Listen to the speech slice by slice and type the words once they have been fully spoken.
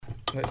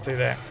Let's do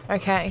that.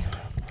 Okay.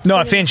 No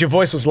offense, your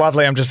voice was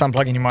lovely. I'm just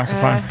unplugging your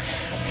microphone.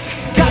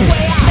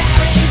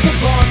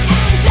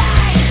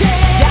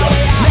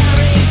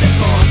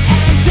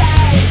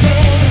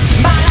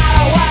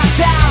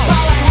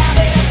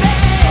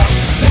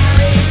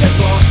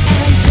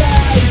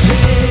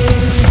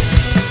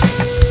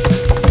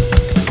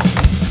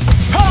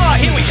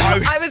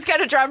 I was going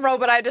to drum roll,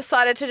 but I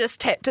decided to just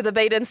tap to the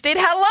beat instead.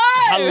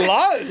 Hello!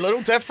 Hello,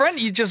 little different.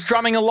 You're just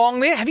drumming along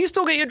there. Have you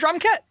still got your drum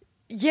kit?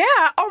 Yeah.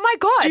 Oh my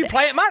God. Do you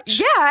play it much?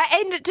 Yeah.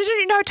 And did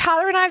you know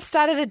Tyler and I have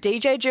started a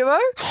DJ duo?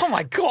 Oh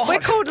my God. We're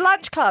called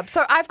Lunch Club.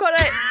 So I've got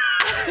a...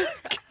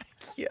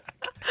 Yeah.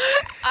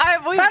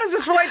 How How does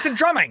this relate to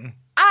drumming?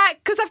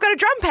 Because I've got a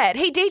drum pad.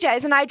 He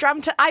DJs and I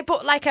drum to... I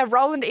bought like a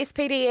Roland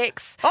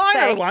SPDX Oh, I know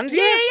thing. the ones,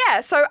 yeah.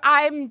 Yeah. So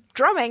I'm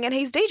drumming and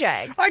he's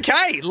DJing.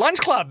 Okay, lunch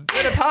club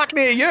at a park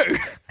near you.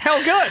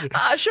 How good.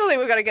 Surely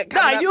we're going to get...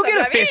 No, you'll get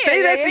a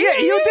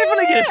festy. You'll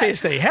definitely get a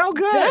festy. How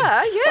good.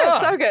 Yeah,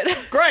 so good.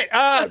 Great.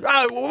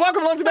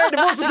 Welcome along to Married,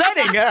 Divorced and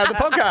Dating, the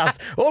podcast.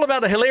 All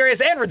about the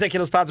hilarious and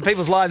ridiculous parts of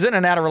people's lives in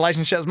and out of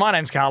relationships. My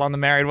name's Carl. I'm the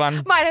married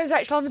one. My name's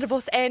Rachel. I'm the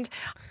divorce and...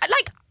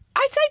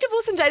 I say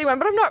divorce and dating one,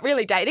 but I'm not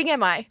really dating,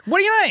 am I? What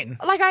do you mean?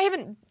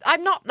 I'm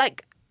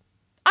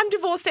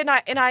divorced and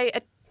I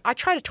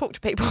try to talk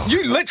to people.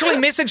 You literally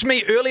messaged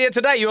me earlier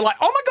today. You were like,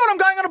 oh my God, I'm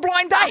going on a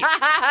blind date.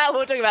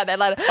 We'll talk about that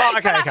later. Oh,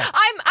 okay.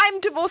 I'm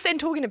divorced and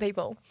talking to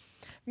people.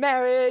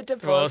 Married,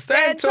 divorced,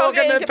 and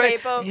talking to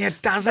people. Yeah,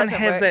 it doesn't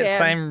have work, that yeah.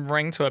 same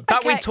ring to it.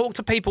 But we Okay. talk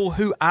to people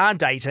who are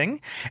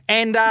dating.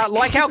 And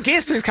like our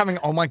guest who's coming,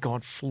 oh my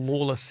God,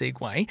 flawless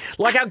segue.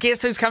 Like our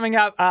guest who's coming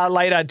up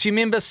later. Do you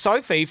remember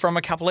Sophie from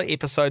a couple of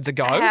episodes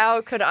ago? How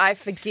could I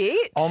forget?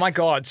 Oh my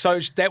God. So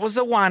that was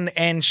the one.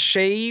 And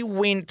she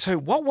went to,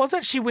 what was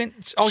it? She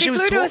went, she was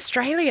flew to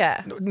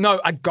Australia.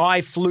 No, a guy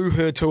flew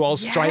her to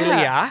Australia.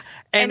 Yeah.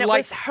 And it like,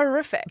 was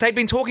horrific. they'd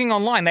been talking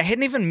online. They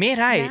hadn't even met,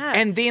 eh? Yeah.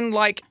 And then,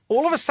 like,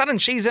 all of a sudden,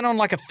 she's in on,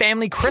 like, a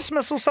family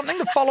Christmas or something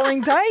the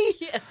following day.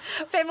 Yeah.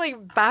 Family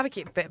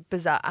barbecue,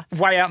 bizarre.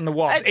 Way out in the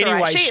wilds. It's Anyway,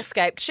 all right. She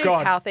escaped. She's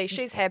God. healthy.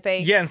 She's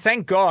happy. Yeah, and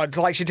thank God.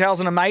 Like, she tells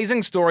an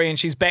amazing story, and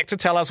she's back to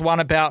tell us one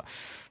about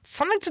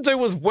something to do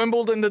with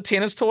Wimbledon, the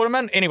tennis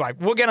tournament. Anyway,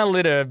 we're going to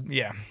let her,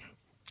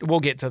 we'll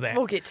get to that.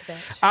 We'll get to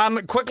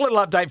that. Quick little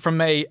update from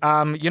me.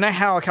 You know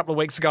how a couple of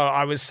weeks ago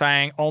I was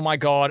saying, oh my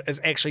God, it's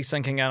actually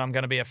sinking in, I'm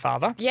going to be a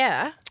father?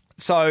 Yeah.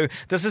 So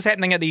this is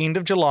happening at the end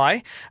of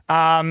July.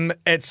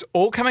 It's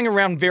all coming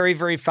around very,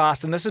 very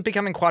fast, and this is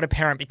becoming quite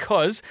apparent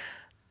because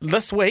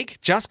this week,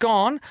 just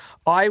gone,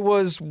 I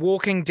was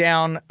walking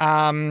down.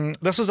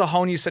 This was a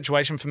whole new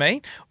situation for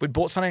me. We'd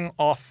bought something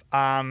off,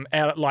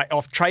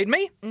 off Trade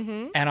Me,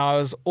 and I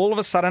was all of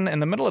a sudden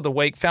in the middle of the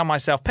week found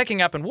myself picking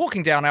up and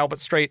walking down Albert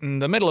Street in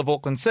the middle of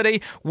Auckland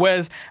City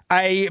with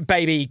a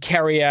baby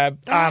carrier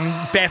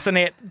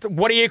bassinet.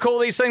 What do you call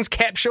these things?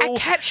 Capsule. A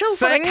capsule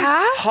thing? for the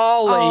car?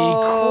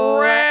 Holy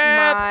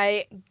crap!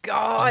 My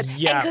God.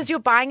 Yeah. And because you're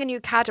buying a new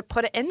car to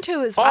put it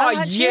into as well. Oh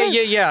aren't yeah,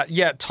 you?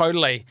 yeah,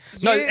 totally.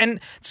 No, You- and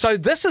so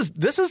this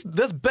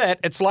bit.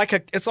 It's like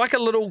a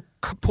little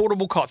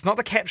portable cot. It's not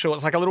the capsule.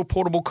 It's like a little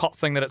portable cot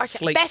thing that it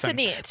sleeps in.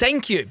 bassinet.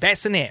 Thank you,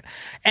 bassinet.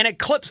 And it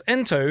clips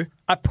into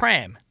a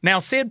pram. Now,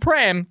 said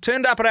pram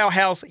turned up at our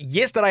house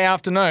yesterday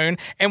afternoon,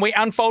 and we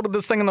unfolded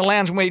this thing in the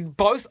lounge, and we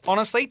both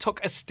honestly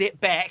took a step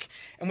back,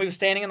 and we were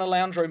standing in the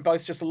lounge room,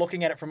 both just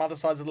looking at it from other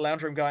sides of the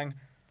lounge room, going,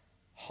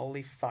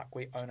 "Holy fuck,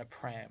 we own a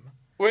pram."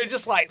 We're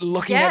just like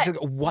looking at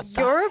it. What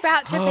the? You're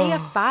about to be a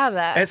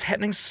father. It's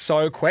happening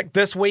so quick.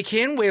 This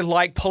weekend, we're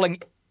like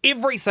pulling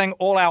everything,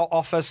 all our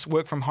office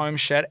work from home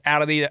shit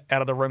out of the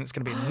room. It's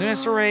going to be a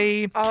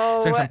nursery,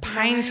 doing some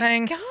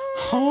painting. God.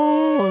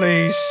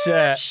 Holy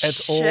shit.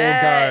 It's all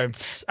go.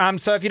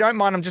 Shit. So if you don't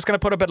mind, I'm just going to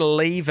put a bit of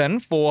leave in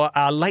for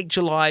late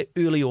July,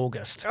 early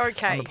August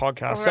Okay. on the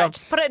podcast. All So right,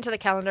 just put it into the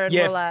calendar and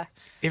yeah, we'll...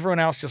 everyone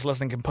else just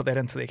listening can put that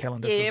into their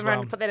calendars as everyone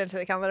well. put that into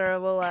the calendar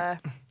and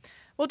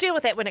we'll deal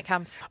with that when it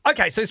comes.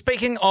 Okay, so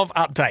speaking of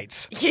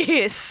updates.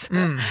 Yes.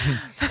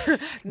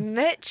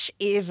 Mitch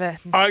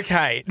Evans.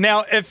 Okay.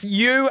 Now, if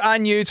you are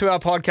new to our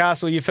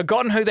podcast or you've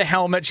forgotten who the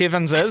hell Mitch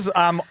Evans is,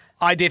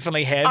 I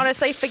definitely have.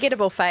 Honestly,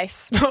 forgettable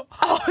face.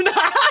 Oh, no.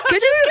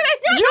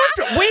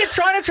 We're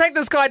trying to track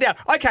this guy down.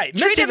 Okay.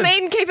 Mitch Treat him Evans.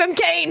 mean, keep him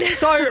keen.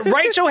 So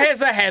Rachel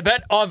has a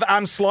habit of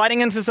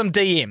sliding into some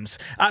DMs,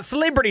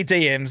 celebrity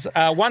DMs.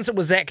 Once it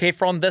was Zac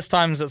Efron, this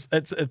time it's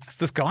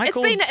this guy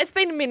called... It's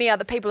been many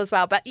other people as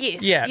well, but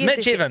yes. Yeah, yes,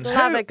 Mitch yes, Evans. Yes.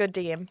 Love Who- a good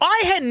DM.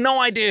 I had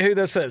no idea who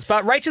this is,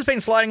 but Rachel's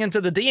been sliding into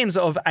the DMs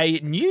of a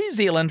New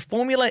Zealand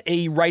Formula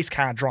E race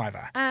car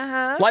driver.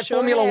 Like sure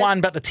Formula have.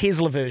 One, but the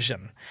Tesla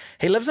version.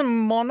 He lives in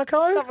Monaco.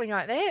 Something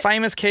like that.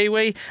 Famous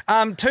Kiwi.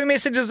 2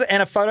 messages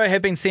and a photo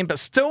have been sent, but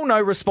still no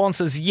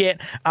responses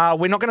yet.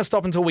 We're not going to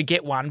stop until we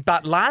get one.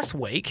 But last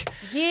week...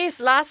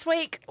 Yes, last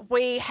week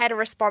we had a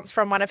response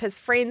from one of his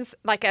friends,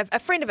 like a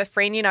friend of a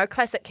friend,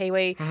 classic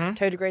Kiwi,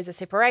 2 degrees of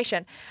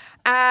separation.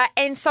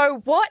 And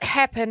so what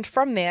happened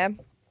from there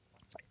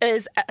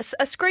is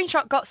a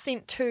screenshot got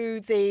sent to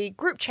the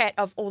group chat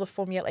of all the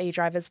Formula E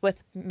drivers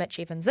with Mitch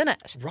Evans in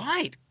it.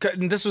 Right.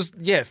 And this was,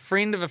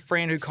 friend of a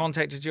friend who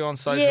contacted you on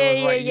social.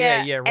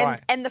 Yeah,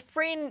 Right. And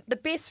the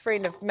best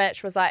friend of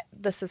Mitch was like,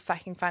 this is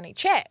fucking funny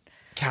chat.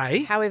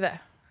 Okay. However,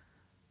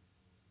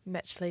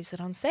 Mitch leaves it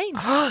unseen.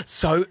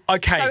 So,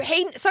 okay. So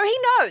he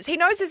knows. He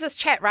knows there's this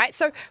chat, right?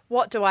 So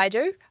what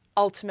do?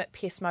 Ultimate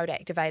pest mode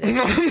activated.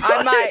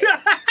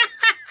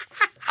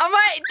 I'm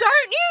like,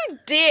 don't you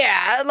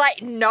dare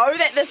know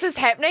that this is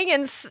happening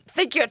and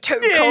think you're too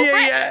cool for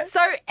it. Yeah. So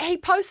he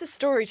posts a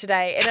story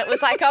today and it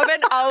was like of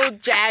an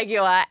old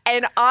Jaguar,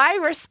 and I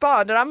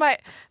respond and I'm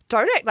like,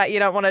 don't act like you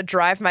don't want to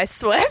drive my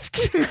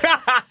Swift.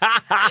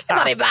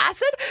 Bloody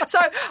bastard. So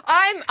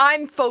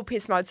I'm full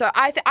pest mode. So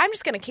I'm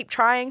just going to keep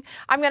trying.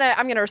 I'm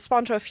gonna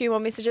respond to a few more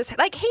messages.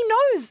 Like he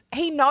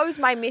knows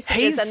my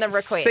messages and the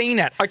request. He's seen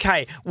it.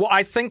 Okay. Well,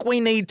 I think we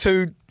need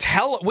to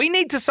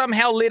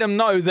somehow let him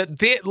know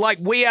that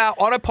we are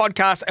on a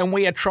podcast and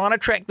we are trying to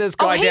track this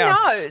guy down.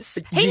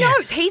 He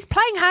knows. He's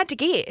playing hard to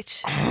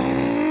get.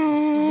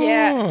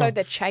 Yeah, so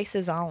the chase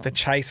is on. The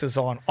chase is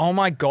on. Oh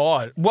my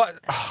God. What?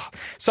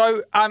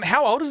 So,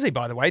 how old is he,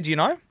 by the way? Do you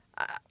know?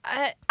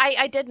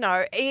 I did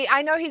know.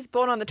 I know he's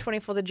born on the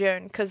 24th of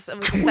June because it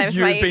was the same as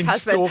my You've been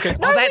ex-husband. stalking.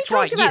 No, Oh, that's we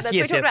right. talked about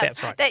Yes, this.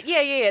 that's right.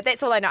 Yeah,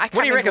 that's all I know. I can't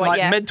What do you reckon?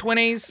 remember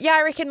Mid-20s? Yeah,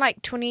 I reckon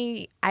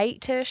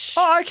 28-ish.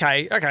 Oh,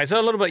 okay. So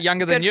a little bit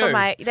younger than Good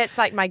you. That's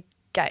like my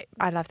gay.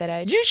 I love that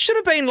age. You should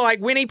have been like,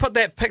 when he put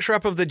that picture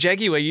up of the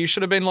Jaguar, you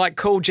should have been like,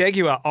 cool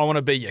Jaguar, I want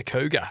to be your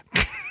cougar.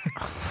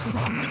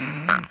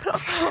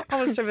 I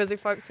was too busy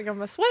focusing on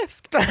my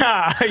Swift.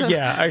 Yeah,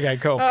 okay,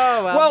 cool.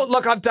 Oh, well.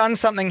 Look, I've done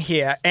something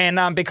here,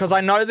 and because I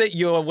know that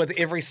you're with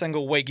every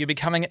single week, you're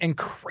becoming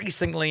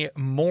increasingly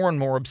more and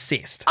more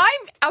obsessed.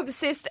 I'm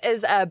obsessed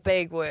is a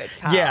big word,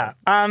 Carl.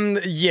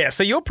 Yeah.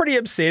 So you're pretty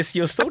obsessed.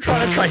 You're still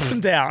trying to trace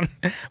him down.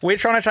 We're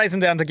trying to trace him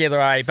down together,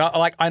 eh? But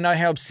I know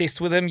how obsessed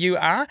with him you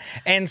are.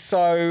 And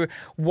so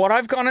what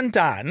I've gone and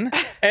done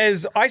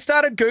is I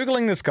started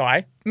Googling this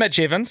guy, Mitch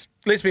Evans.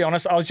 Let's be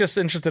honest, I was just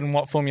interested in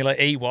what Formula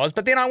E was,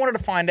 but then I wanted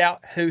to find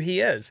out who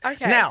he is.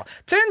 Okay. Now,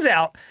 turns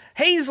out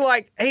he's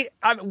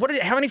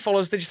how many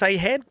followers did you say he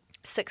had?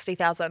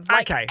 60,000.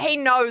 Okay. He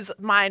knows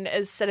mine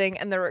is sitting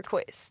in the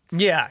requests.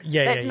 Yeah.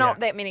 That's not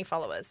that many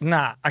followers.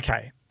 Nah,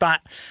 okay.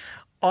 But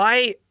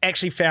I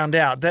actually found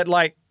out that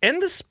in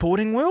the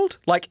sporting world,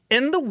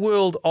 in the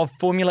world of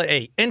Formula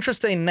E,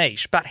 interesting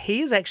niche, but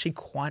he is actually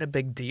quite a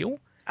big deal.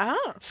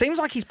 Oh. Seems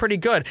like he's pretty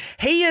good.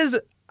 He is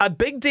a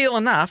big deal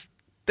enough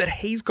that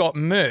he's got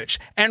merch.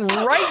 And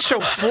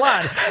Rachel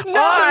Flood,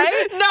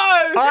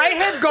 I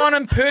have gone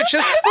and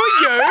purchased for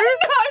you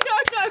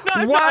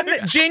one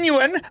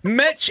genuine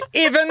Mitch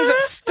Evans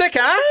sticker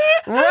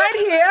right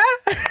here.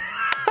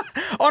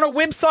 On a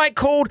website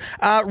called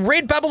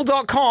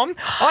redbubble.com,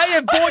 I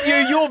have bought you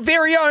your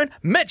very own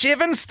Mitch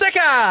Evans sticker.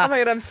 Oh my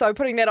God, I'm so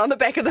putting that on the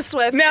back of the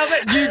Swift. Now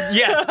that's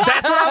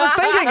what I was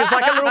thinking. It's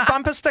like a little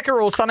bumper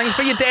sticker or something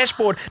for your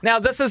dashboard. Now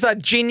this is a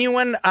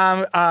genuine,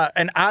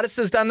 an artist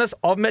has done this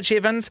of Mitch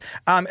Evans.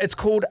 It's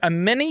called a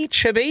mini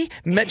chibi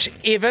Mitch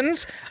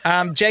Evans,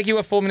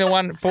 Jaguar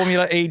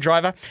Formula E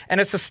driver,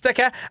 and it's a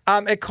sticker.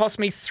 It cost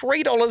me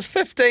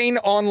 $3.15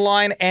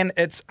 online, and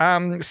it's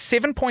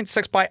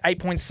 7.6 by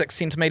 8.6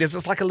 centimeters.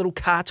 It's like a little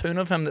cartoon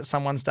of him that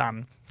someone's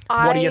done.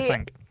 What do you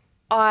think?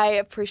 I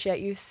appreciate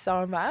you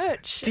so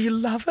much. Do you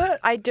love it?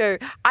 I do.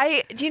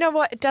 Do you know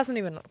what? It doesn't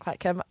even look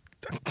like him.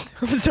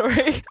 I'm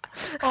sorry.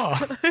 Oh.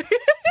 That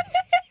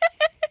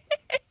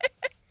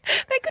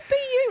could be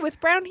you with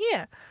brown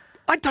hair.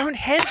 I don't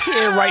have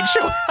hair,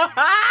 Rachel.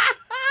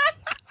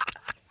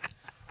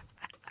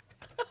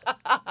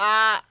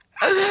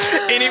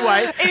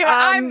 Anyway,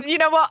 you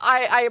know what?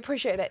 I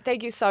appreciate that.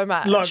 Thank you so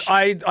much. Look,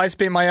 I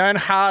spent my own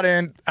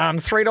hard-earned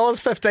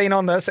 $3.15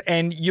 on this,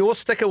 and your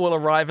sticker will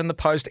arrive in the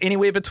post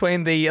anywhere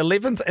between the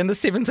 11th and the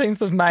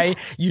 17th of May.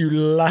 You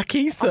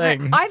lucky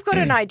thing. I've got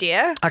an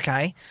idea.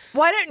 Okay.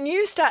 Why don't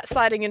you start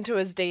sliding into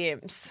his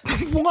DMs?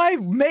 Why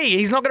me?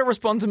 He's not going to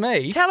respond to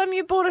me. Tell him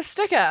you bought a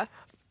sticker.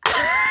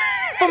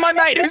 For my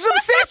mate who's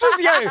obsessed with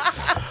you.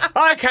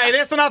 Okay,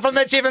 that's enough of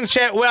Mitch Evans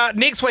chat. Well,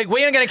 next week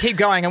we are going to keep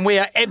going, and we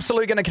are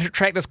absolutely going to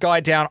track this guy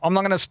down. I'm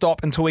not going to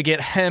stop until we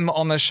get him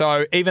on the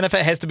show, even if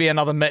it has to be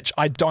another Mitch.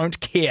 I don't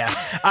care.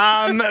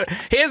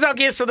 Here's our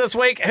guest for this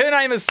week. Her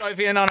name is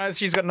Sophie, and I know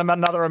she's got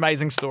another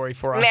amazing story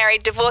for us.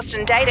 Married, divorced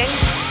and dating.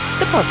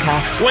 The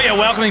podcast. We are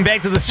welcoming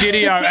back to the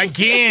studio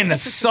again,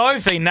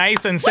 Sophie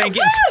Nathan. Thank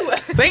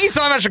you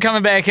so much for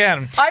coming back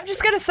in. I'm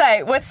just going to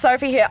say, with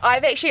Sophie here, I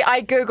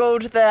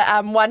Googled the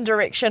One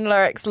Direction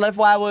lyrics, Live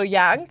While We're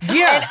Young.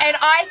 Yeah. And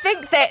I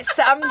think that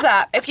sums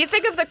up, if you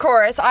think of the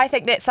chorus, I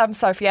think that sums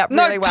Sophie up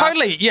really well. No,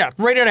 totally. Yeah,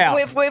 read it out.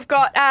 We've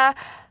got,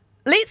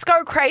 let's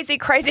go crazy,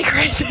 crazy,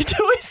 crazy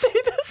till we see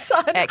the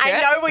sun. Accurate.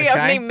 I know we Okay.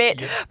 only met,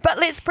 but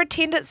let's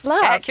pretend it's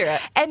love.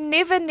 Accurate. And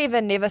never,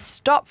 never, never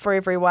stop for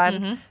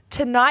everyone.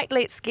 Tonight,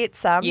 let's get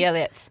some. Yeah,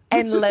 let's.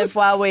 And live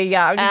while we're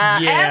young.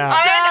 Yeah.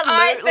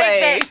 I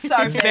think that's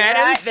Sophie. That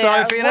right is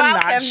there. Sophie in a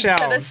Welcome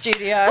nutshell. to the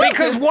studio.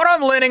 Because what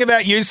I'm learning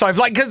about you, Soph,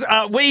 like, because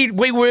we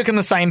work in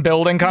the same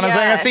building kind of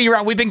thing. Yeah. I see you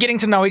around. We've been getting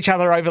to know each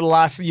other over the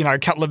last,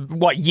 couple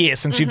of, years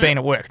since you've been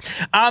at work.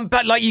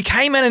 But, like, you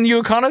came in and you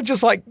were kind of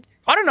just like,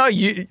 I don't know,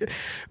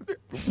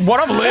 what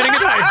I'm learning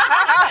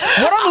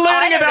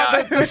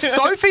about the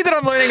Sophie that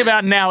I'm learning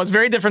about now is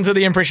very different to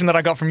the impression that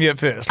I got from you at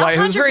first. Like,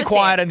 it was very 100%.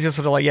 quiet and just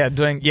sort of like, yeah.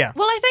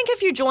 Well, I think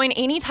if you join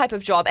any type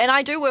of job, and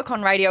I do work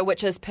on radio,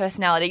 which is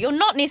personality, you're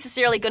not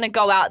necessarily going to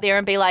go out there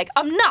and be like,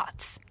 I'm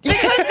nuts.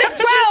 Because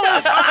that's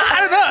just I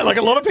don't know. Like,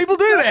 a lot of people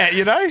do that,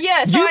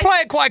 Yeah, so you I play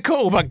s- it quite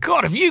cool, but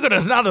God, have you got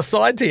another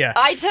side to you?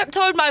 I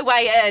tiptoed my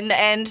way in,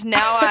 and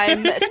now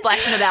I'm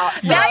splashing about.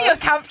 So. Now you're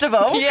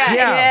comfortable. Yeah,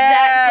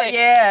 Yeah. exactly.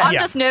 Yeah. I'm Yeah.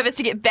 just nervous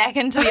to get back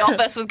into the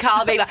office with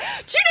Carl being like,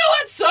 do you know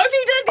what Sophie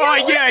did the Oh,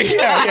 other week?"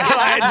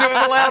 yeah. I do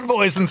have a loud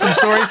voice and some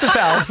stories to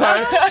tell. So,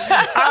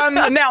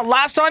 now,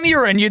 last time you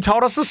were in, you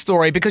told us the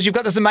story because you've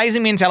got this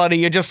amazing mentality.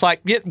 You're just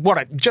like,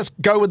 just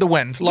go with the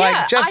wind. Like,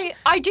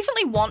 I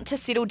definitely want to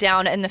settle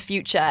down in the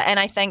future. And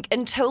I think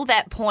until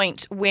that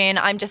point when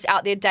I'm just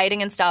out there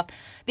dating and stuff,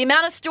 the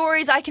amount of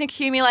stories I can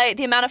accumulate,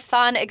 the amount of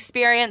fun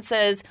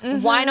experiences,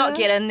 why not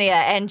get in there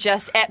and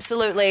just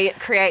absolutely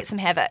create some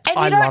havoc? And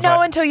I you don't love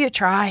know it. until you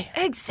try.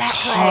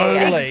 Exactly.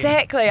 Totally.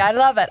 Exactly. I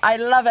love it. I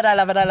love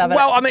it.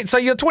 Well, I mean, so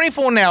you're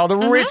 24 now. The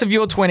rest of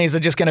your 20s are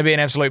just going to be an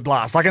absolute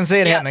blast. I can see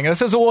it happening.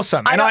 This is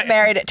awesome. I And got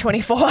married at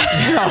 24. Don't do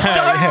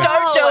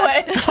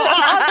it.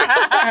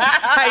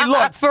 hey,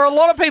 look, for a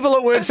lot of people,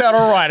 it works out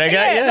all right.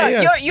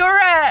 Okay.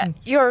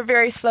 You're a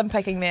very slim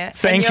picking there.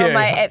 Thank and you're you.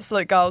 my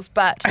absolute goals,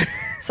 but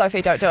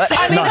Sophie, don't do it.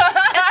 I mean,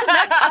 it's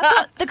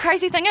a mix. The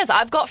crazy thing is,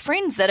 I've got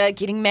friends that are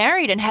getting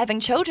married and having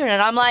children,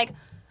 and I'm like,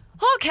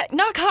 oh, okay,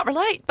 no, I can't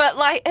relate. But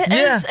like,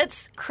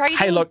 it's crazy.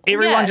 Hey, look,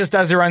 everyone just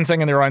does their own thing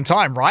in their own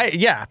time, right?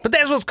 Yeah, but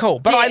that's what's cool.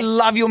 But I Yes.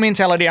 love your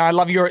mentality. I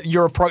love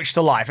your approach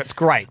to life. It's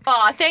great.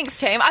 Oh, thanks,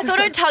 team. I thought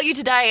I'd tell you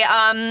today,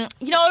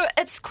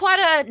 it's quite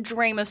a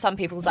dream of some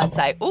people's, I'd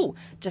say. Ooh,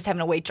 just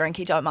having a wee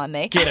drinky, don't mind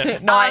me. Get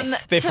it?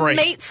 Nice. They're to free.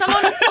 meet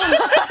someone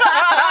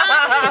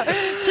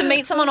to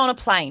meet someone on a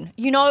plane.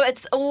 You know,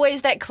 it's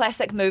always that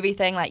classic movie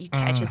thing, like you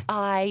catch his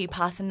eye, you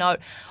pass a note.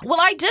 Well,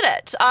 I did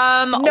it.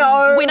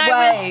 No when I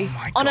way. was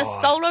my on a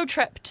God. solo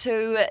trip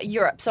to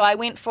Europe. So I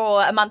went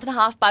for a month and a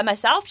half by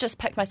myself, just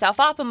picked myself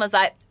up and was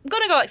like, I'm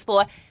gonna go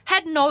explore.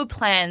 Had no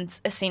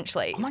plans,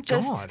 essentially. my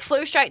just God.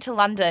 flew straight to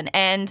London,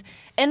 and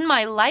in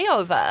my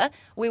layover,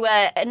 we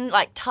were in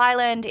like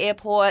Thailand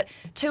airport,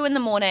 2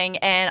 a.m,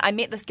 and I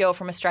met this girl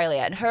from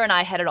Australia, and her and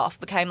I hit it off,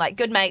 became like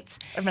good mates.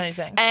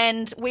 Amazing.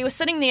 And we were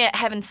sitting there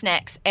having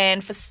snacks,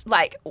 and for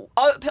like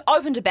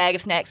opened a bag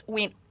of snacks,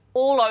 went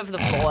all over the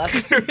floor.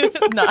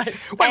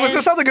 Nice. Wait, was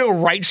this other girl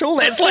Rachel?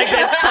 That's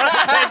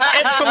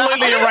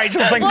absolutely a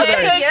Rachel thing to do.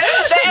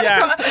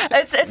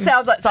 It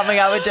sounds like something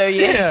I would do,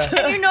 yes.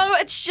 And you know,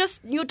 it's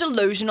just, you're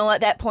delusional at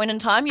that point in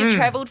time. You've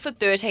travelled for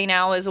 13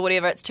 hours or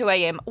whatever, it's 2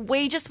 a.m.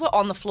 We just were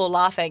on the floor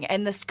laughing,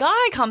 and this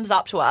guy comes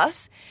up to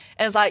us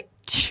and is like,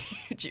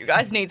 do you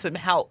guys need some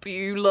help?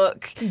 You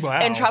look Wow.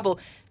 in trouble.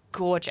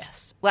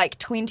 Gorgeous, like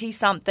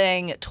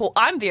 20-something, tall.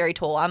 I'm very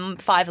tall. I'm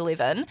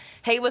 5'11".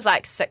 He was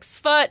like 6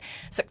 foot,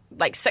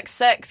 like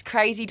 6'6",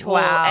 crazy tall.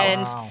 Wow.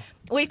 And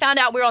we found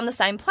out we were on the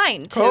same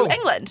plane to Cool.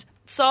 England.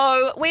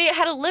 So we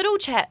had a little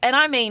chat, and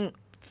I mean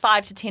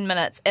 5 to 10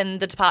 minutes in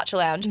the departure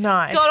lounge.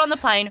 Nice. Got on the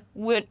plane,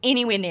 weren't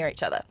anywhere near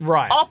each other.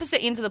 Right.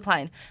 Opposite ends of the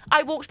plane.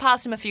 I walked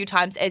past him a few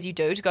times, as you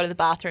do, to go to the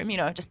bathroom, you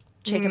know, just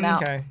check him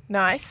out. Okay.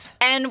 Nice.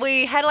 And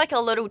we had like a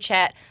little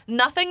chat.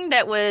 Nothing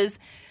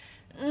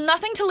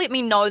to let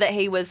me know that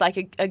he was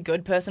like a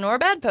good person or a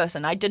bad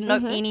person. I didn't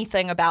know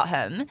anything about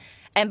him.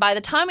 And by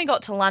the time we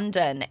got to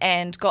London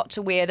and got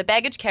to where the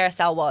baggage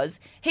carousel was,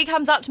 he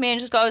comes up to me and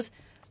just goes,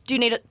 do you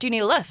need a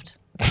lift?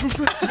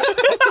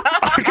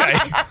 Okay.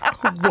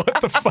 What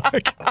the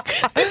fuck?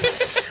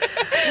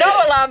 No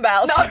alarm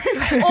bells.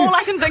 All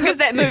I can think is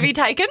that movie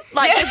Taken.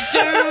 Like, just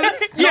Yeah.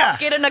 not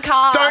get in a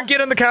car. Don't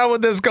get in the car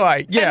with this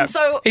guy. Yeah. And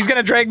so- he's going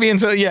to drag me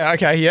into. Yeah.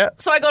 Okay. Yeah.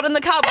 So I got in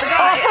the car with the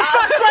guy.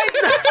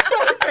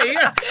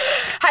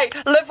 Hey,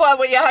 live while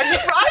we're young,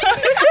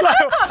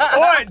 right?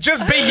 All right.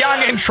 Just be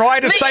young and try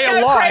to stay Let's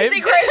go alive.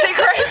 Crazy. Trying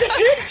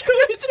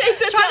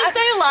to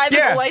stay alive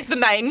Yeah. is always the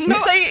main.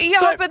 So you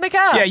hop in the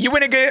car. Yeah, you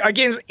went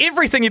against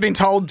everything you've been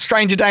told,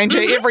 stranger danger,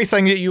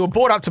 everything that you were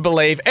brought up to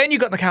believe, and you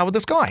got in the car with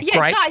this guy. Yeah,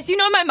 Great. guys, you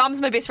know my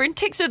mum's my best friend.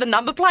 Text her the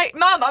number plate.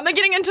 Mum, I'm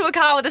getting into a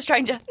car with a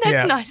stranger.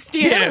 That's Yeah. nice.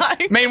 Yeah.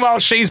 Like, Meanwhile,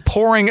 she's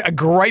pouring a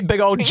great big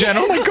old gin.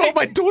 Oh my God,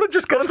 my daughter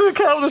just got into a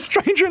car with a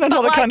stranger in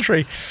another like,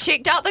 country.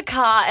 checked out the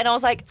car, and I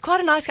was like, it's quite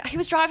a nice car. He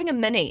was driving a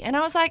Mini, and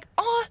I was like,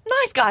 oh,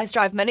 nice guys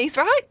drive Minis,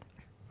 right?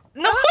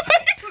 No,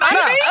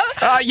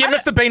 Yeah,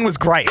 Mr. Bean was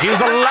great. He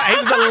was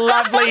a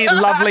lovely,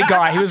 lovely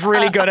guy. He was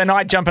really good, and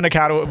I'd jump in a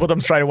car with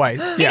him straight away.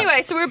 Yeah.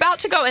 Anyway, so we're about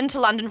to go into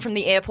London from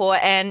the airport,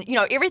 and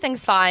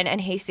everything's fine.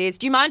 And he says,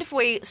 "Do you mind if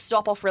we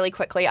stop off really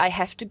quickly? I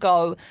have to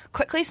go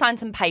quickly sign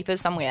some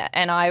papers somewhere."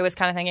 And I was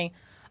kind of thinking,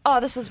 oh,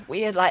 this is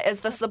weird. Like, is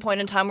this the point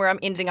in time where I'm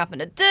ending up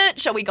in a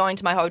ditch? Are we going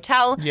to my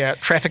hotel? Yeah,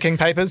 trafficking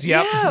papers.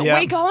 Yep. Yeah,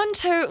 we go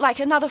into like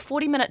another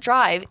 40-minute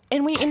drive,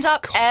 and we end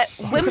up at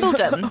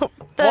Wimbledon,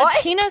 the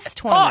tennis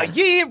tournament. Oh,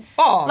 yeah.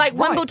 Oh, like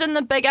right. Wimbledon,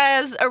 the big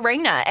ass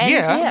arena. And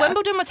Yeah.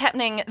 Wimbledon was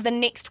happening the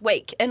next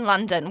week in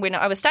London when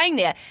I was staying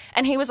there.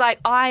 And he was like,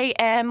 I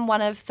am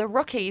one of the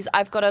rookies.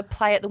 I've got to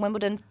play at the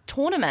Wimbledon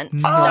tournament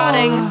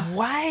starting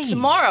way.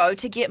 tomorrow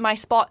to get my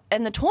spot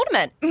in the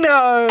tournament.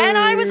 No. And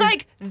I was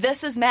like,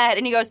 this is mad.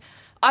 And he goes,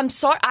 I'm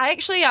sorry. I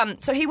actually,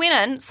 so he went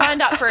in,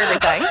 signed up for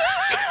everything.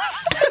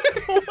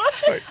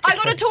 I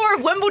got a tour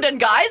of Wimbledon,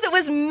 guys. It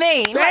was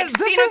me, like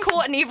this centre is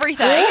court and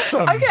everything.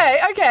 Awesome. Okay.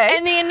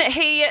 And then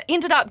he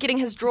ended up getting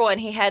his draw,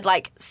 and he had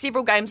like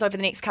several games over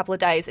the next couple of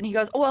days. And he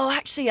goes, "Oh, well,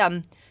 actually, I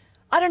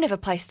don't have a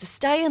place to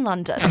stay in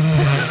London."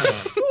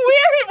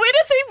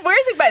 Where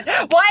is he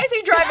based? Why is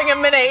he driving a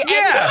Mini?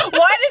 Yeah. And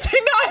why does he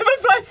not have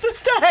a place to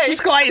stay?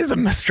 This guy is a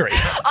mystery.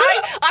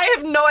 I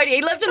have no idea.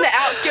 He lived in the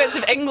outskirts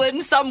of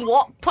England, some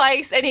what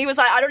place, and he was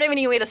like, I don't have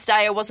anywhere to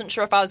stay. I wasn't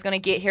sure if I was going to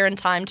get here in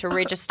time to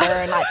register.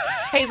 And like,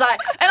 he's like,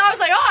 and I was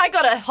like, oh, I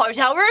got a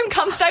hotel room.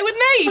 Come stay with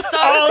me. So,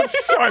 Oh,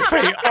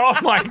 Sophie. Oh,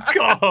 my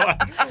God.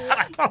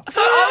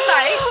 so old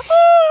mate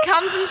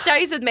comes and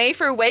stays with me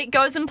for a week,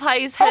 goes and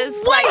plays his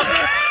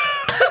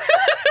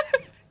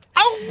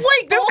Oh,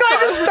 wait. This guy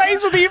Also- just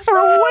stays with you for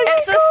a week.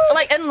 It's just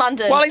like in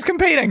London. While he's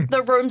competing.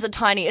 The rooms are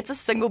tiny. It's a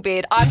single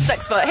bed. I'm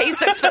 6 foot. He's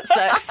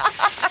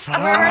 6'6".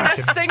 We're in a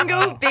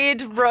single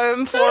bed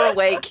room for a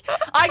week.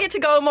 I get to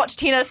go and watch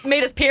tennis,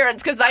 meet his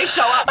parents because they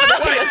show up for the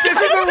tennis. This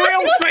is a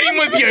real theme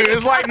with you.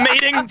 It's like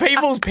meeting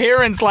people's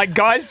parents, like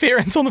guys'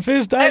 parents on the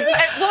first day.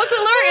 It was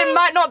a It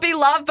might not be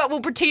love, but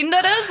we'll pretend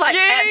it is. Like,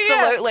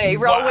 absolutely.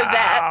 Roll with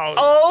that.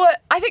 Oh,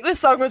 I think this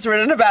song was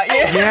written about you.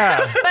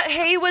 Yeah. But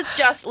he was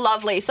just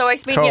lovely. So I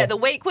spent Cool. the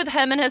week with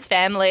him and his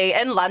family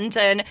in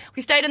London.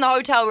 We stayed in the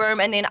hotel room,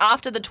 and then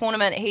after the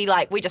tournament,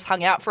 we just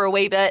hung out for a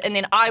wee bit, and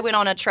then I went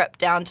on a trip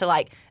down to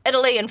like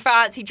Italy and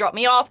France. He dropped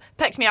me off,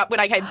 picked me up when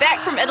I came back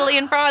from Italy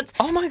and France.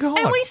 Oh my God.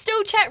 And we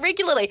still chat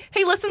regularly.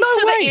 He listens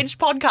No to way. the Edge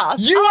podcast.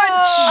 You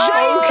are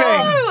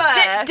joking.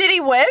 Oh. Did he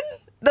win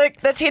the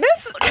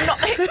tennis?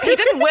 He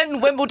didn't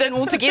win Wimbledon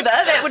altogether.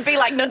 That would be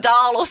like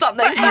Nadal or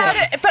something.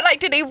 But like,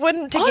 did he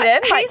win to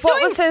get in? Like, He's what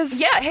doing- was his?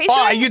 Yeah, he's Oh,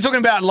 doing... are you talking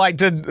about like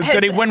did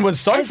he win with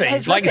Sophie?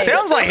 his Like it rookies.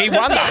 sounds like he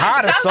won the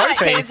heart of Sounds like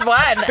Sophie. he's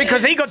won.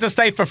 Because he got to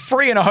stay for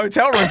free in a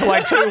hotel room for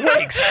like 2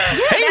 weeks. He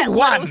that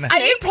won. little Are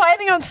you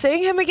planning on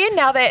seeing him again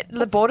now that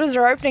the borders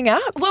are opening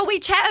up? Well, we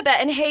chat a bit,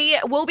 and he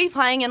will be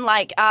playing in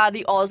like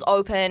the Oz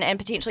Open and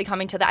potentially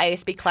coming to the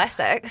ASB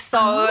Classic. So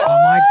Oh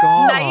my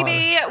God.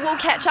 maybe we'll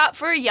catch up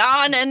for a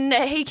yarn, and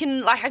he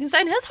can I can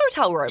stay in his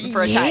hotel room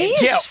for a change.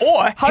 Yeah,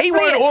 or he Hopefully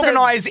won't it's a-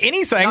 organise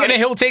anything and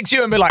he'll text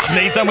you and be like,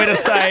 need somewhere to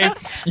stay.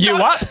 You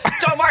up?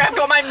 Don't worry, I've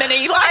got my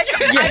Mini. Like,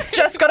 I've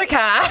just got a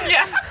car.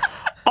 yeah.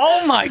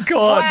 Oh my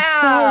God.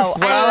 Wow.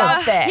 So, I wow.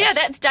 love that. Yeah,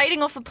 that's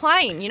dating off a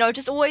plane.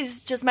 Just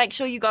always just make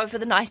sure you go for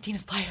the nice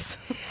tennis players.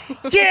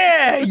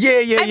 Yeah.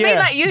 I mean,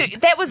 like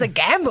that was a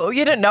gamble.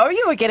 You didn't know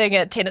you were getting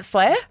a tennis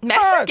player.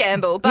 Massive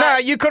gamble, but No,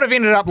 you could have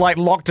ended up like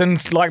locked in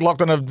a, I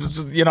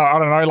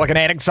don't know, like an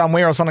attic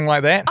somewhere or something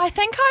like that. I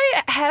think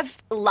I have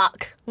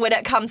luck when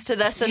it comes to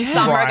this in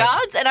some Right.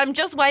 regards, and I'm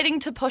just waiting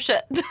to push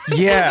it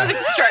Yeah. to the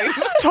extreme.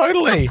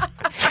 Totally.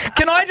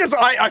 Can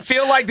I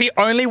feel like the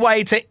only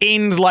way to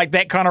end like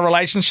that kind of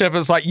relationship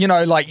is like,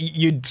 like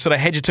you'd sort of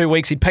had your 2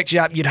 weeks, he'd picked you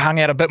up, you'd hung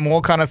out a bit more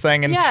kind of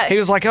thing. And Yeah. he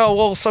was like, oh,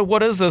 well, so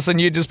what is this? And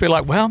you'd just be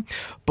like, well,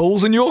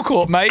 ball's in your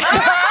court, mate.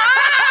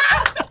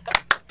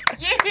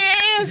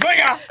 Yes!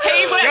 Zinger.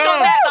 He worked on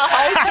that the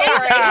whole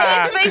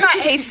story. He's been like,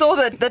 he saw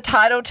the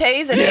title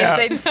tease and Yeah.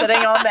 he's been sitting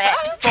on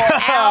that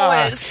for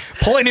hours.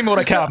 Plenty more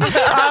to come.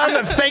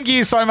 Thank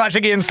you so much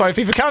again,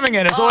 Sophie, for coming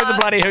in. It's always a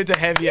bloody hoot to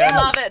have you.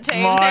 Love it,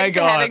 team. My Thanks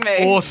for God. having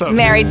me. Awesome.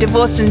 Married,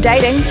 divorced, and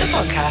dating, the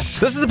podcast.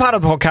 This is the part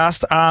of the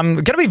podcast.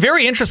 Going to be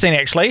very interesting,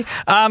 actually.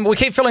 We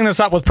keep filling this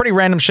up with pretty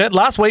random shit.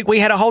 Last week, we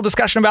had a whole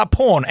discussion about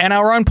porn and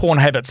our own porn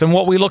habits and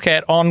what we look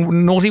at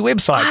on naughty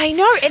websites. I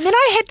know. And then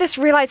I had this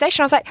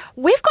realization. I was like,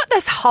 we've got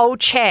this whole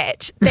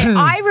chat that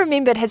I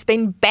remembered has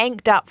been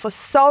banked up for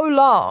so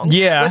long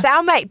Yeah. with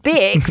our mate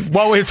Bex.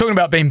 While we were talking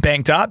about being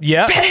banked up,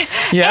 yeah.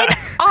 Yeah.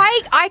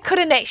 And I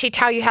couldn't actually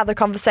tell you how the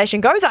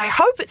conversation goes. I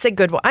hope it's a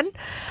good one.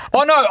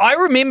 Oh, no, I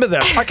remember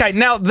this. Okay,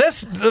 now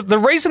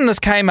the reason this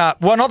came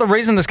up, well, not the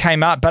reason this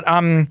came up, but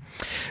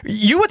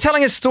you were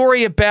telling a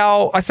story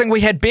about, I think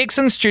we had Bex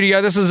in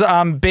studio. This is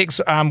Bex,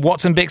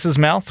 What's in Bex's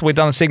Mouth. We've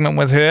done a segment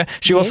with her.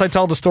 She also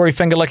told the story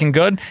Finger Licking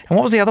Good. And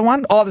what was the other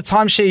one? Oh, the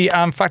time she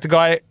fucked a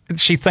guy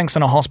she thinks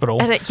in a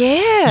hospital. And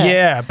yeah.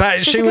 Yeah,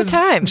 but She's a good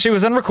time. she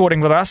was in recording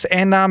with us,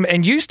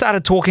 and you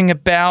started talking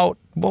about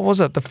what was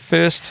it? The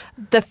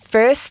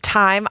first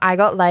time I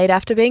got laid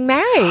after being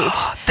married.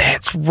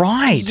 That's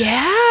right.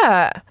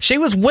 Yeah. She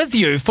was with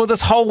you for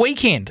this whole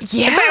weekend.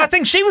 Yeah. In fact, I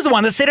think she was the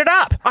one that set it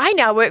up. I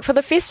now work for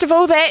the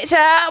festival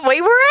that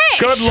we were at.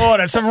 Good Lord,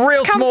 it's a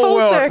real come small full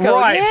world. circle,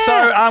 Right,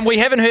 yeah. so we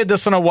haven't heard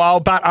this in a while,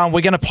 but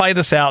we're going to play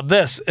this out.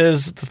 This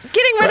is...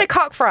 Getting rid of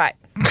cockfright.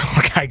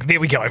 Okay, there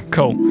we go.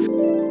 Cool.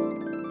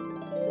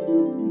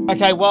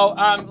 Okay, well,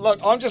 look,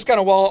 I'm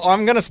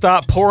going to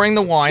start pouring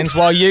the wines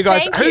while you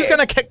guys... Thank Who's you.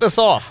 going to kick this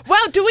off?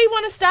 Well, do we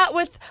want to start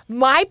with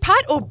my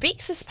part or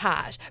Bex's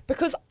part?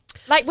 Because,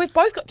 like, we've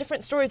both got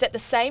different stories at the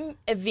same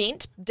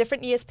event,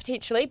 different years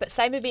potentially, but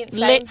same event,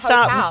 same Let's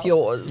hotel. start with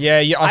yours.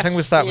 Yeah, I think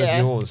we'll start with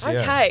yeah. yours. Yeah.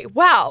 Okay,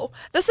 well,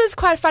 this is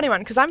quite a funny one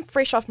because I'm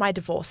fresh off my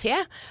divorce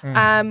here.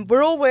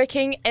 We're all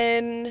working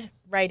in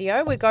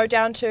radio. We go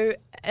down to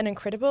an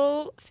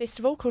incredible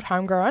festival called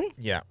Homegrown.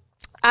 Yeah.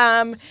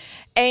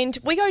 And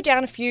we go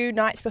down a few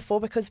nights before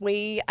because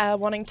we're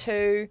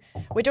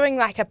doing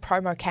like a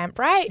promo camp,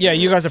 right? Yeah,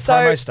 you guys are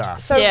promo staff.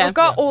 So Yeah. we've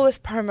got all this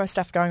promo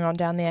stuff going on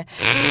down there.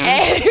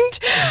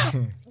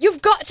 And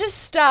you've got to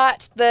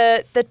start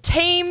the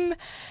team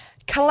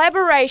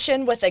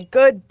collaboration with a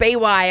good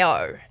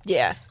BYO.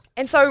 Yeah.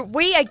 And so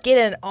we are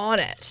getting on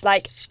it.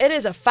 Like, it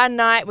is a fun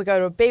night. We go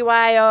to a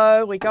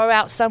BYO. We go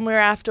out somewhere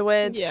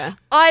afterwards. Yeah.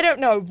 I don't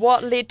know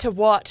what led to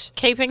what.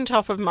 Keeping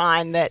top of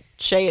mind that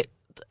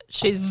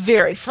she's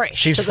very fresh.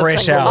 She's to the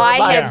fresh single out.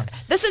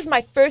 life. This is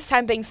my first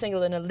time being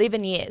single in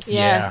 11 years.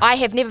 Yeah. I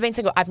have never been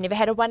single. I've never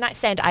had a one night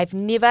stand. I've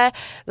never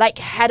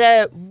had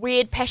a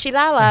weird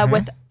pashy-lala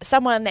with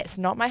someone that's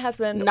not my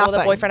husband or the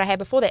Nothing. boyfriend I had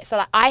before that. So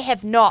like, I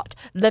have not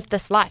lived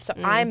this life. So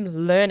I'm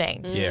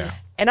learning. Yeah.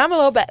 And I'm a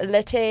little bit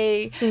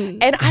litty.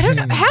 And I don't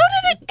know, how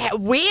did it,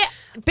 where,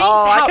 Bex,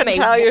 Oh, I help can me.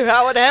 tell you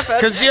how it happened.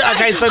 Because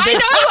okay, so I know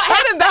what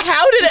happened, but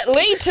how did it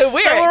lead to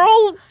where? So we're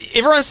all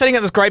everyone's sitting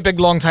at this great big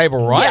long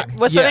table, right? Yeah,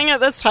 we're sitting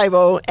at this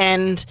table,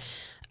 and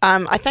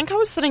I think I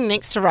was sitting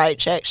next to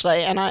Rach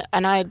actually, and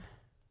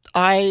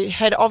I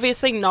had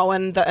obviously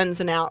known the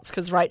ins and outs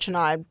because Rach and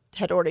I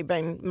had already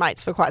been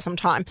mates for quite some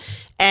time,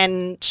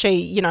 and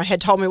she,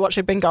 had told me what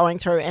she'd been going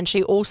through, and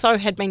she also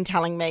had been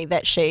telling me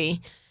that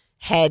she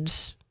had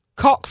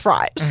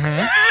cockfright.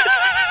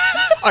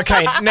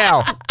 Okay,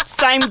 now.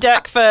 Same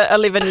dick for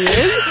 11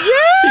 years.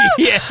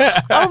 Yeah.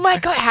 Oh my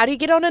God, how do you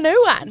get on a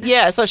new one?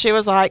 Yeah, so she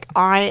was like,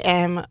 I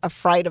am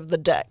afraid of the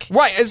dick.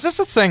 Right, is this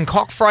a thing?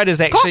 Cockfright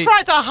is actually...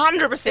 Cockfright's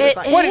 100% a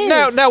thing. What,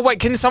 is. no, wait,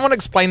 can someone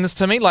explain this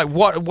to me? Like,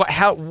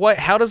 how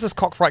does this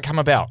cockfright come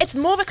about? It's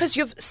more because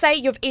you've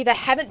either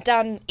haven't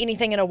done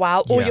anything in a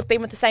while or Yeah. you've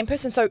been with the same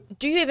person. So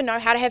do you even know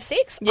how to have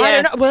sex? Yeah. I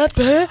don't know. What?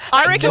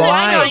 I reckon do that's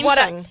I the know main what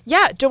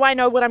thing. do I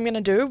know what I'm going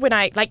to do when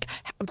I,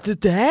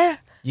 there?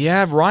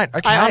 Yeah, right,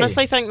 okay. I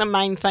honestly think the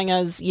main thing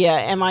is,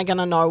 am I going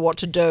to know what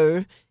to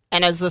do?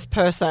 And is this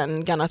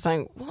person going to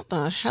think, what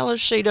the hell is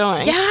she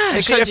doing? Yeah.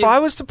 Actually, if I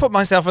was to put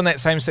myself in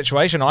that same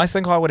situation, I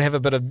think I would have a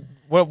bit of,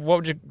 what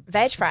would you...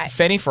 Vag fright.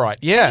 Fanny fright,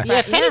 yeah.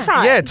 Yeah, fanny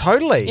fright. Yeah,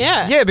 totally.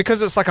 Yeah. Yeah,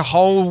 because it's like a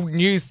whole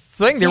new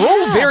thing. They're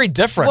all very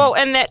different. Well,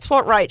 and that's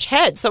what Rach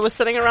had. So we're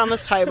sitting around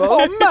this table.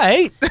 oh,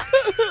 mate.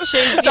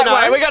 She's, Don't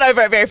worry, we got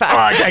over it very fast.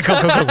 Oh, okay,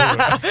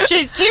 cool.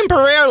 she's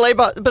temporarily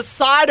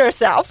beside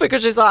herself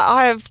because she's like,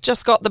 I have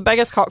just got the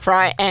biggest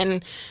cockfright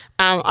and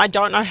I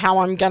don't know how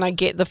I'm going to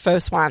get the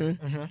first one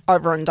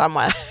over and done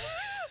with.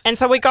 And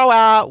so we go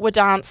out, we're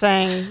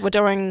dancing, we're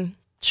doing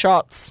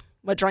shots,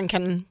 we're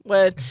drinking,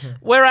 we're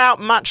out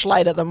much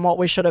later than what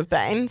we should have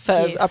been for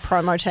Yes. a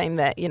promo team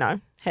that,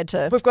 had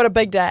to... We've got a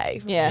big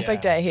day. Yeah. A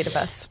big day ahead of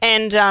us.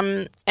 And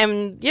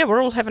yeah,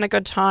 we're all having a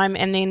good time.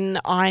 And then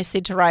I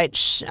said to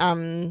Rach,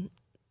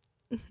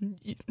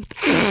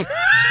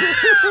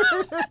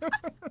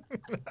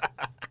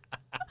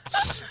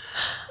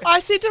 I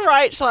said to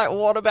Rach, like,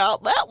 what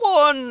about that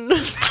one?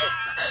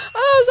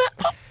 Oh,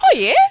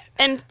 yeah?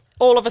 And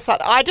all of a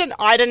sudden, I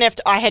didn't have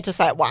to, I had to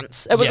say it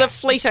once. It was Yeah. a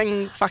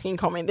fleeting fucking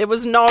comment. There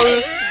was no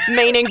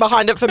meaning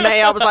behind it for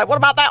me. I was like, what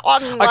about that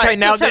one? Okay, Like,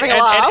 now just having a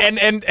laugh.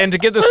 and to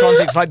give this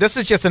context, like this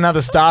is just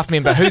another staff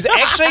member who is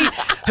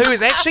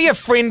actually a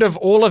friend of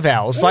all of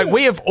ours. Like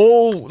we have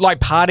all like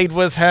partied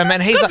with him,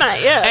 and he's Good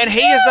mate, yeah. and he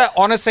is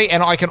honestly,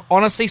 and I can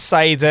honestly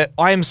say that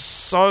I am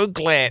so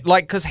glad,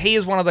 like because he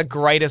is one of the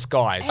greatest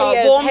guys. Oh,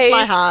 He warms is. my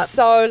He's heart.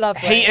 so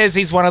lovely. He is.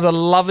 He's one of the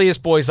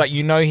loveliest boys. Like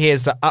he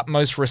has the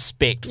utmost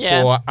respect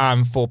Yeah.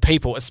 for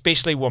people,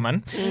 especially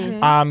women.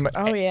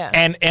 Oh, yeah.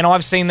 And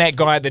I've seen that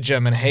guy at the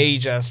gym, and he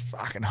just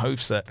fucking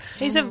hoofs it.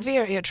 He's a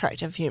very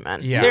attractive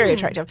human. Yeah. Very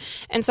attractive.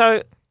 And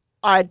so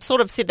I sort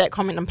of said that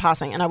comment in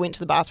passing and I went to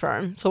the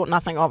bathroom, thought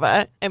nothing of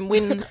it. And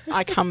when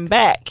I come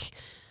back,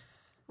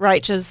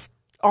 Rach is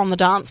on the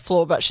dance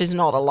floor, but she's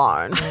not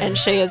alone. And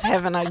she is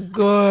having a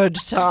good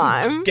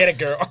time. Get it,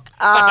 girl.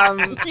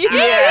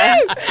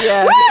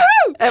 Yeah.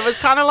 It was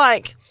kind of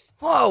like,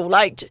 whoa,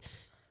 like,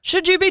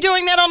 should you be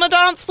doing that on a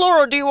dance floor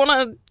or do you want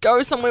to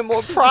go somewhere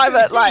more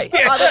private? Like,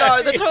 I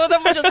don't know. The two of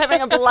them were just having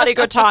a bloody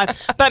good time.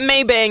 But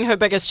me being her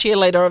biggest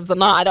cheerleader of the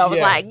night, I was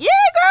Yeah. like, yeah,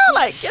 girl,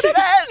 Like, get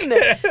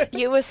it in.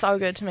 You were so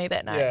good to me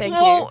that night. Thank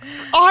Well,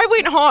 I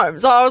went home,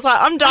 so I was like,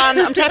 I'm done.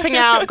 I'm tapping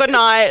out. Good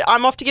night.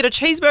 I'm off to get a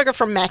cheeseburger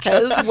from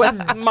Macca's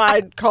with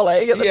my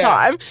colleague at the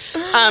time.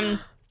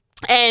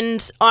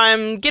 And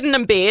I'm getting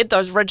in bed.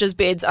 Those Ridges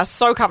beds are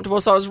so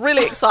comfortable, so I was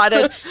really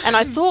excited, and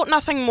I thought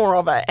nothing more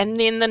of it. And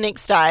then the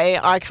next day,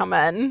 I come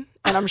in,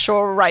 and I'm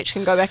sure Rach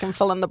can go back and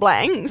fill in the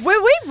blanks.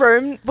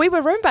 you. We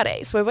were room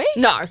buddies, were we?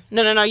 No.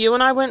 You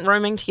and I weren't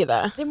rooming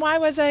together. Then why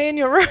was I in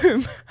your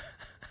room?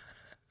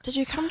 Did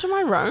you come to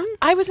my room?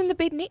 I was in the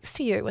bed next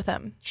to you with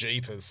him.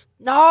 Jeepers.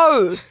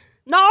 No,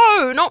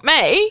 not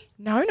me.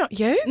 No, not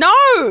you.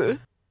 No.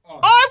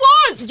 I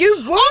was. You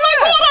were. Oh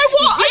my God, I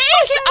was.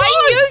 Yes, I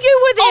I knew you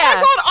were Oh there.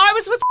 my God, I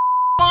was with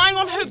lying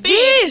on her bed.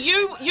 Yes.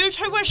 You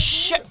two were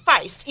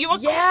shit-faced. You were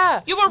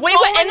Yeah. You were We were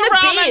rolling in the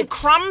around bed. in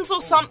crumbs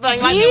or something. Like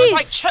there was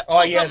like Yes. chips Oh,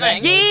 or yeah, something.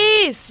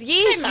 Yes, mate.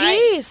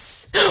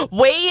 yes.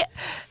 We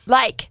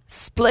like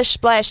splish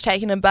splash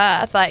taking a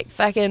bath, like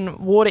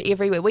fucking water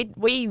everywhere.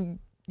 We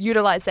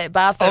utilize that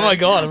bathroom. Oh my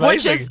God,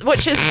 amazing.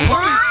 Which is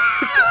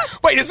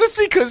Wait, is this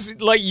because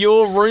like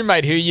your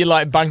roommate who you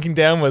like bunking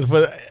down with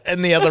were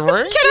in the other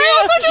room? Can I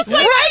also just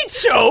say,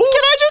 Rachel?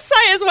 Can I just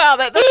say as well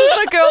that this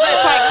is the girl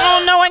that's like,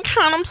 oh no, I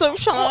can't. I'm so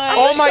shy.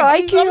 Oh my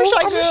shy girl. I'm a shy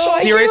I'm a girl.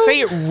 shy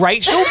Seriously,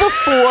 Rachel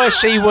before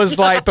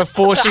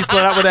she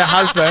split up with her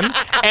husband,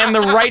 and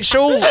the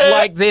Rachel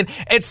like then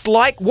it's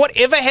like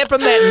whatever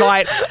happened that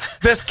night,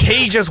 this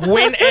key just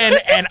went in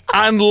and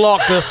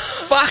unlocked this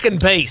fucking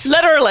beast.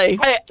 Literally.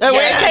 It went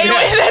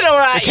in all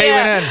right. The key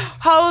yeah. went in.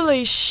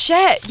 holy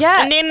shit.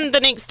 Yeah. And then the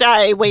next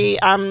day we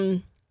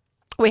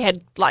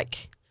had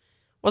like,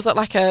 was it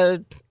like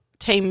a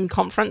team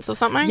conference or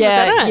something?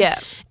 Yeah, Was that it? yeah.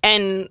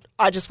 And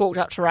I just walked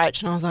up to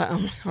Rach and I was like, oh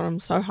my God, I'm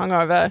so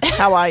hungover.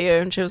 How are you?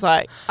 And she was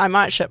like, I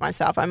might shit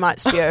myself. I might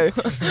spew,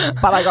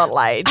 but I got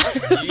laid.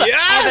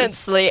 haven't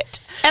slept.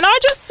 And I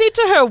just said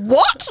to her,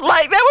 what?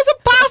 Like, that was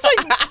a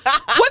passing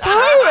with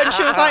who? And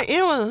she was like,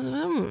 it was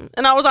him.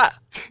 And I was like,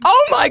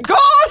 oh my God.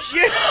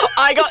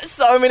 I got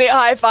so many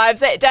high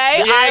fives that day.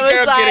 I was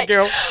girl, like, get it,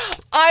 girl.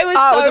 I was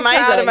Oh, it was so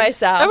amazing. proud of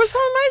myself. It was so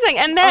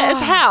amazing. And that is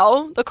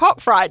how the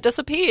cockfright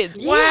disappeared.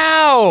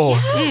 Wow.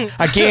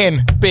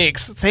 Again,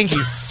 Bex, thank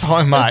you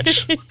so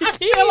much. I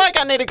feel like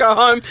I need to go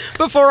home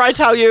before I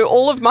tell you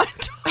all of my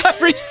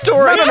diary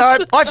stories. No.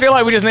 I feel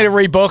like we just need to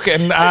rebook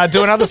and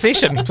do another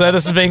session. So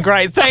this has been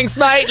great. Thanks,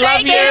 mate.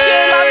 Love you.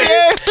 Love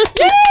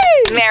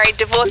you. Married,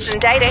 Divorced and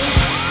Dating,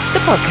 the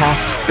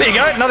podcast. There you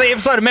go. Another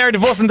episode of Married,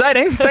 Divorced and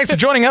Dating. Thanks for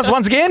joining us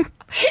once again.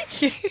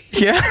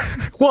 Yeah?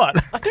 What?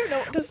 I don't know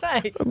what to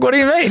say. What do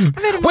you mean?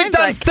 had a We've mind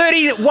done blank.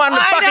 31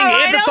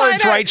 fucking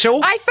episodes, Rachel.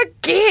 I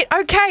forget.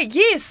 Okay,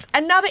 yes,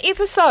 another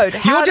episode.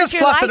 How You're did just you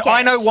flustered. Like it?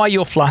 I know why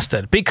you're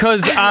flustered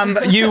because we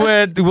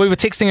were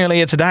texting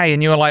earlier today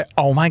and you were like,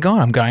 "Oh my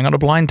God, I'm going on a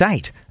blind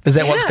date." Is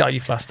that what's Yeah. got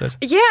you flustered?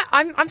 Yeah,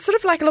 I'm sort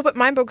of like a little bit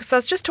mind-boggled because I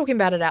was just talking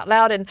about it out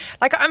loud and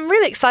like I'm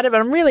really excited, but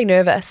I'm really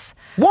nervous.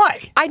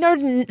 Why? I know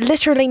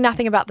literally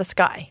nothing about this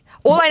guy.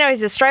 All I know is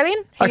he's Australian.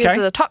 He Okay.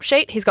 uses a top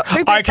sheet. He's got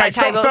two Okay, bedside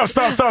tables.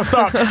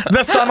 stop.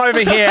 This time over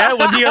here,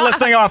 with you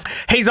listening off,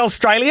 he's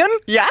Australian?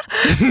 Yeah.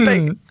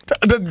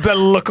 The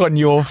look on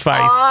your face.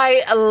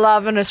 I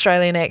love an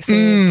Australian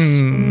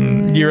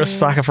accent. You're a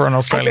sucker for an I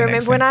Australian do remember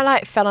accent. when I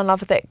like fell in love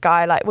with that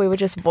guy. Like we were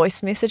just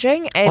voice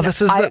messaging, and Oh,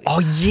 this is I,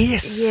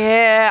 yes.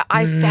 yeah,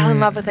 I fell in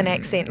love with an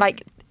accent.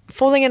 Like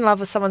falling in love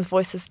with someone's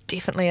voice is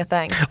definitely a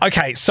thing.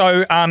 Okay,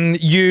 so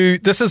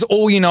this is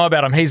all you know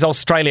about him. He's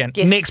Australian.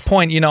 Yes. Next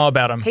point you know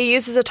about him. He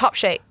uses a top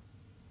sheet.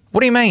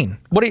 What do you mean?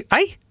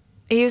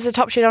 He uses a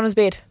top sheet on his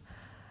bed.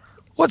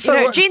 What's You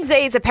know, Gen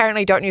Zs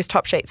apparently don't use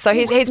top sheets. So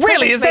he's Really?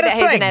 proving to Is me that a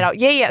he's an thing? adult.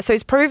 Yeah. So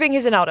he's proving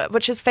he's an adult,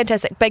 which is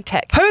fantastic. Big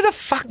tick. Who the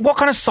fuck? What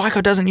kind of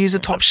psycho doesn't use a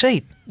top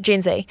sheet?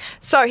 Gen Z.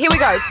 So here we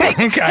go.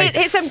 Okay.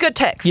 Here's some good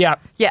ticks.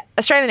 Yep. Yeah.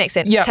 Australian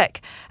accent. Yep.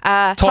 Tick.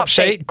 Top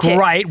sheet, tick.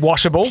 great,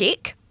 washable.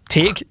 Tick.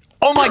 Tick.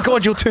 Oh my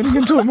God, you're turning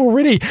into him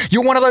already.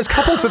 You're one of those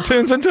couples that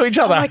turns into each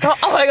other.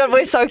 Oh my god,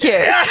 we're so cute.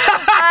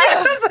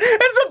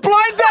 It's a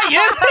blind date.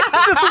 Yeah?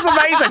 This is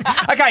amazing.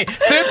 Okay,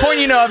 third point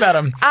you know about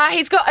him.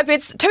 He's got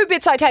two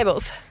bedside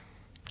tables.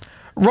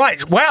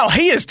 Right. Wow,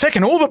 he is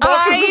ticking all the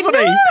boxes, isn't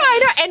he? I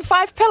know, and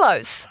 5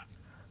 pillows.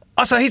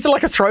 Oh, so he's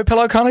like a throw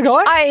pillow kind of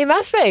guy? He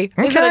must be.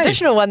 There's an Okay.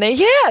 additional one there.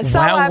 Yeah. So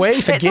Wowee,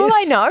 for that's all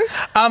I guests.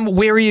 know.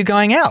 Where are you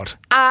going out?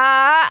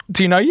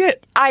 Do you know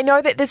yet? I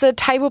know that there's a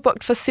table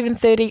booked for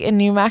 7:30 in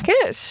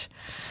Newmarket.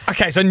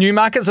 Okay, so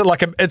Newmarket's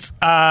like it's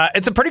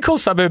a pretty cool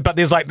suburb, but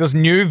there's like this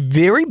new,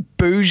 very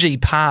bougie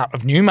part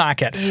of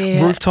Newmarket.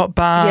 Yeah. Rooftop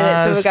bars. Yeah,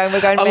 that's where we're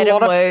going. We're going to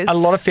Madame Woos. A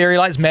lot of fairy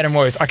lights, Madame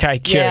Woos. Okay,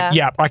 cute. Yeah.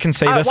 Yeah, I can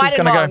see this is White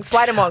going and to go. Wongs.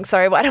 White and Wongs.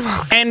 Sorry, White and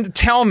Wongs. And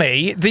tell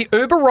me, the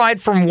Uber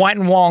ride from White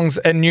and Wong's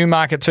in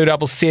Newmarket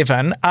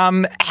 277,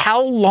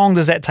 how long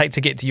does that take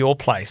to get to your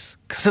place?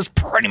 Because it's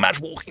pretty much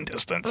walking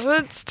distance.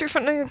 It's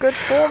definitely a good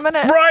 4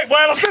 minutes. Right,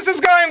 well, if this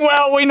is going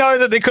well, we know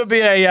that there could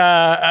be a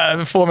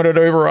 4-minute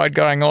Uber ride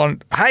going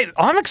on. Hey,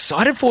 I'm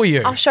excited for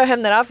you. I'll show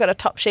him that I've got a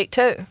top sheet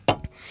too.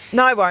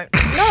 No, I won't.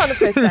 Not on the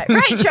first date.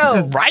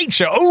 Rachel.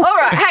 Rachel. All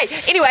right.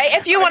 Hey, anyway,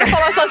 if you want to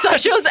follow us on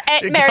socials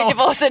at Married,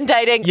 Divorce and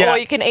Dating, Yeah. or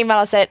you can email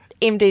us at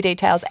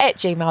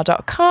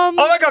mddetails@gmail.com.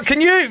 Oh my God,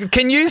 can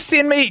you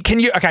send me,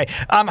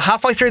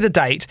 halfway through the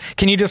date,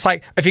 can you just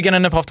like, if you're going to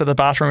nip off to the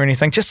bathroom or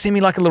anything, just send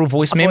me like a little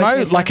voice memo.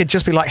 message. Like it'd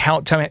just be like,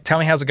 tell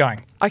me how's it going.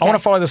 Okay. I want to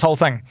follow this whole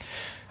thing.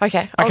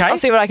 Okay. I'll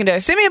see what I can do.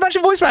 Send me a bunch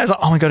of voicemails. Like,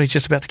 oh my God, he's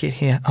just about to get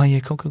here. Oh yeah,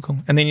 cool.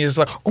 And then you're just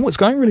like, oh, it's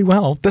going really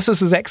well. This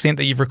is his accent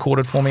that you've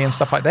recorded for me and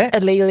stuff like that.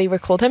 Illegally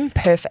record him.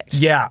 Perfect.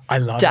 Yeah, I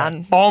love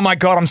Done. it. Oh my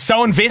God, I'm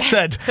so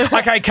invested.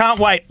 Okay, can't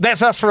wait.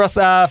 That's us for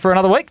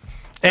another week.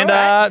 And All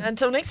right.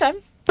 Until next time.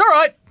 all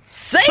right.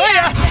 See See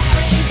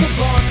ya.